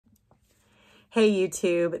Hey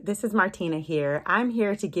YouTube, this is Martina here. I'm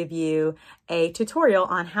here to give you a tutorial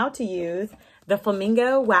on how to use the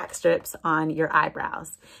Flamingo wax strips on your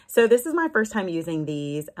eyebrows. So this is my first time using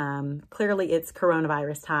these. Clearly it's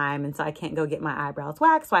coronavirus time, and so I can't go get my eyebrows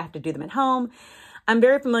waxed, so I have to do them at home. I'm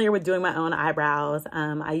very familiar with doing my own eyebrows.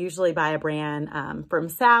 I usually buy a brand from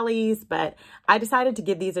Sally's, but I decided to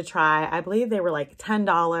give these a try. I believe they were like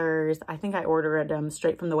 $10. I think I ordered them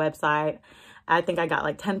straight from the website. I think I got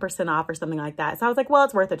like 10% off or something like that. So I was like, well,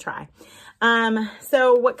 it's worth a try.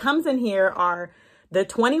 So what comes in here are the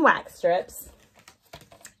 20 wax strips.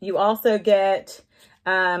 You also get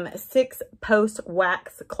 6 post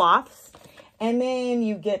wax cloths, and then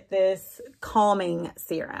you get this calming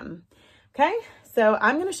serum. Okay, so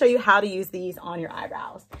I'm going to show you how to use these on your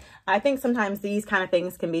eyebrows. I think sometimes these kind of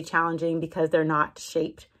things can be challenging because they're not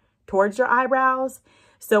shaped towards your eyebrows.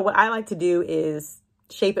 So what I like to do is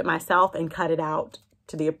shape it myself and cut it out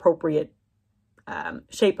to the appropriate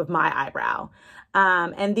shape of my eyebrow.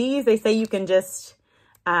 And these, they say you can just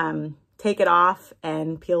take it off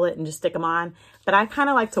and peel it and just stick them on. But I kind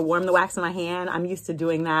of like to warm the wax in my hand. I'm used to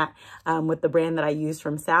doing that with the brand that I use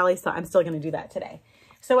from Sally. So I'm still going to do that today.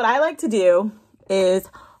 So what I like to do is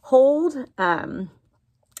hold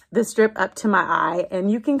the strip up to my eye,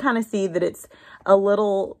 and you can kind of see that it's a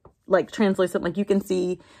little like translucent. Like you can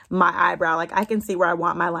see my eyebrow, like I can see where I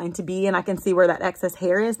want my line to be, and I can see where that excess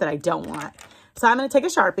hair is that I don't want. So I'm going to take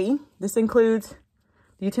a Sharpie. This includes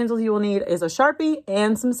the utensils you will need is a Sharpie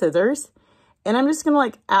and some scissors. And I'm just going to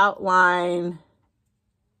like outline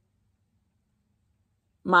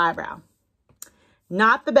my eyebrow.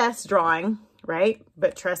 Not the best drawing, right?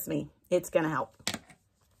 But trust me, it's going to help.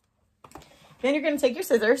 Then you're going to take your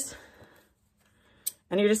scissors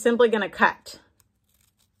and you're just simply going to cut.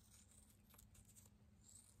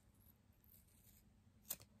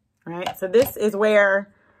 All right, so this is the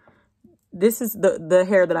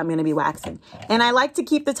hair that I'm going to be waxing. And I like to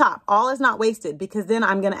keep the top. All is not wasted, because then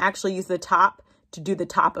I'm going to actually use the top to do the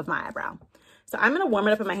top of my eyebrow. So I'm going to warm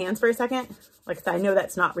it up in my hands for a second. Like I said, I know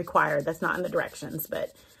that's not required. That's not in the directions,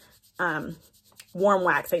 but warm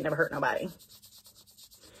wax ain't never hurt nobody.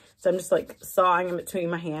 So I'm just like sawing in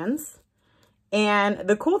between my hands. And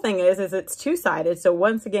the cool thing is it's two-sided. So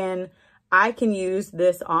once again, I can use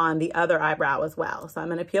this on the other eyebrow as well. So I'm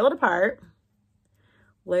going to peel it apart,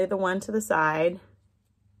 lay the one to the side.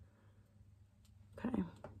 Okay.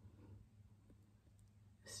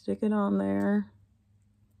 Stick it on there.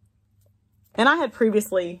 And I had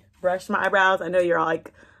previously brushed my eyebrows. I know you're all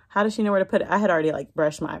like, how does she know where to put it? I had already like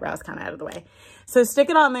brushed my eyebrows kind of out of the way. So stick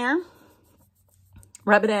it on there,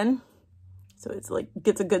 rub it in, so it's like,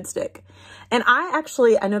 gets a good stick. And I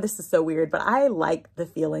know this is so weird, but I like the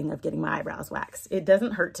feeling of getting my eyebrows waxed. It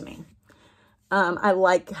doesn't hurt to me. I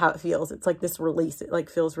like how it feels. It's like this release. It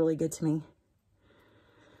like feels really good to me.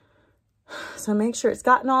 So make sure it's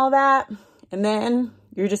gotten all that. And then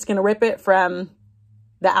you're just going to rip it from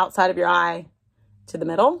the outside of your eye to the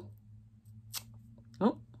middle.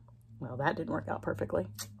 Oh, well, that didn't work out perfectly.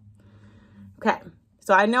 Okay.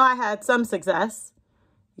 So I know I had some success.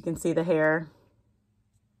 You can see the hair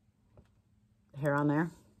on there.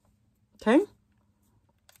 Okay.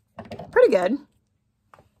 Pretty good.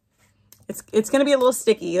 It's going to be a little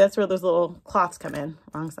sticky. That's where those little cloths come in,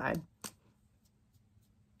 wrong side.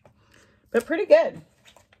 But pretty good.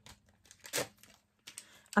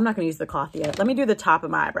 I'm not going to use the cloth yet. Let me do the top of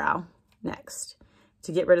my eyebrow next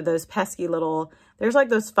to get rid of those pesky little, there's like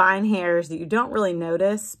those fine hairs that you don't really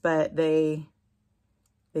notice, but they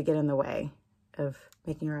get in the way of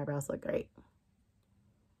making your eyebrows look great.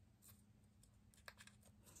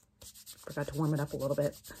 Forgot to warm it up a little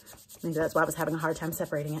bit. Maybe that's why I was having a hard time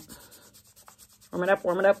separating it. Warm it up,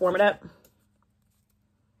 warm it up, warm it up.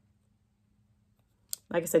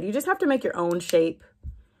 Like I said, you just have to make your own shape.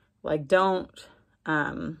 Like, don't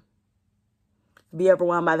be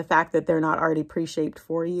overwhelmed by the fact that they're not already pre-shaped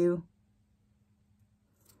for you.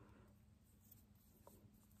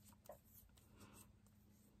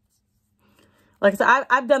 Like I said,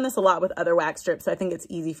 I've done this a lot with other wax strips, so I think it's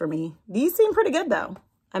easy for me. These seem pretty good, though.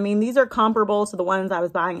 I mean, these are comparable to the ones I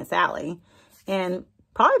was buying at Sally, and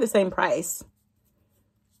probably the same price.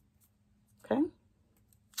 Okay.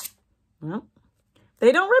 Well,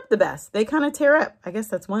 they don't rip the best. They kind of tear up. I guess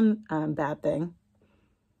that's one bad thing.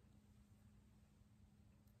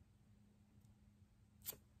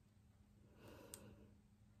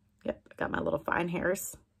 Yep, I got my little fine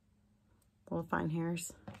hairs. Little fine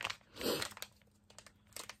hairs.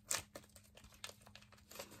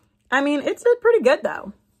 I mean, it's pretty good,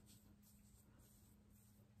 though.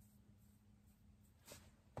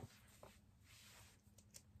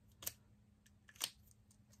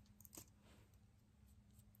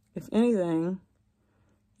 if anything,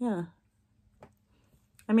 yeah.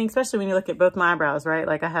 I mean, especially when you look at both my eyebrows, right?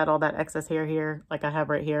 Like I had all that excess hair here, like I have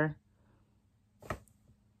right here.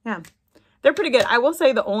 Yeah, they're pretty good. I will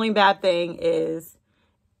say the only bad thing is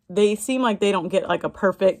they seem like they don't get like a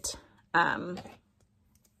perfect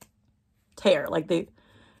tear. Like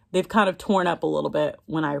they've kind of torn up a little bit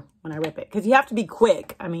when I rip it, because you have to be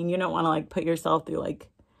quick. I mean, you don't want to like put yourself through like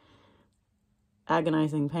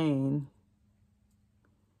agonizing pain.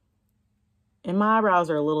 And my eyebrows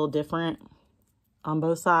are a little different on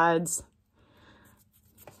both sides.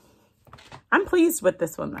 I'm pleased with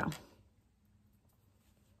this one though.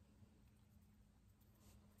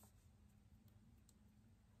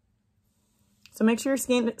 So make sure your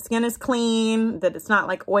skin is clean, that it's not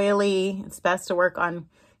like oily. It's best to work on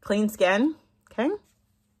clean skin, okay?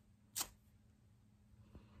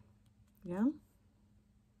 Yeah.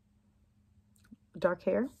 Dark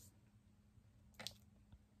hair.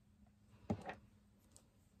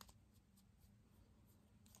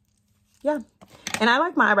 Yeah. And I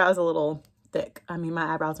like my eyebrows a little thick. I mean,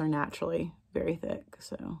 my eyebrows are naturally very thick,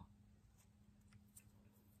 so.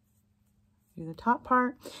 Do the top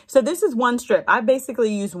part. So this is one strip. I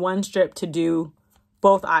basically use one strip to do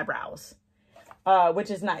both eyebrows,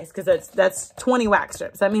 which is nice because that's 20 wax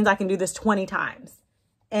strips. That means I can do this 20 times.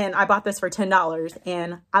 And I bought this for $10,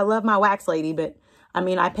 and I love my wax lady, but I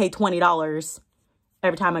mean, I pay $20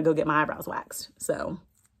 every time I go get my eyebrows waxed. So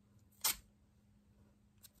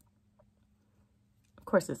of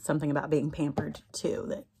course, it's something about being pampered too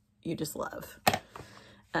that you just love.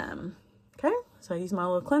 Okay, so I use my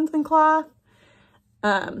little cleansing cloth.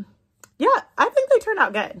 Yeah, I think they turned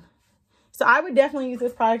out good. So I would definitely use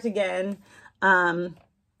this product again.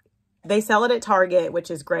 They sell it at Target, which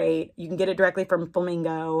is great. You can get it directly from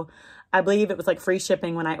Flamingo. I believe it was like free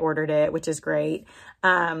shipping when I ordered it, which is great.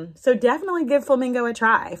 So definitely give Flamingo a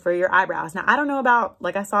try for your eyebrows. Now, I don't know about,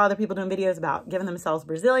 like I saw other people doing videos about giving themselves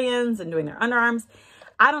Brazilians and doing their underarms.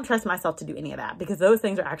 I don't trust myself to do any of that because those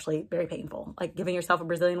things are actually very painful. Like giving yourself a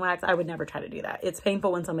Brazilian wax, I would never try to do that. It's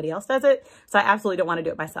painful when somebody else does it. So I absolutely don't want to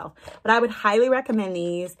do it myself. But I would highly recommend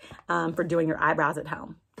these for doing your eyebrows at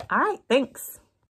home. All right, thanks.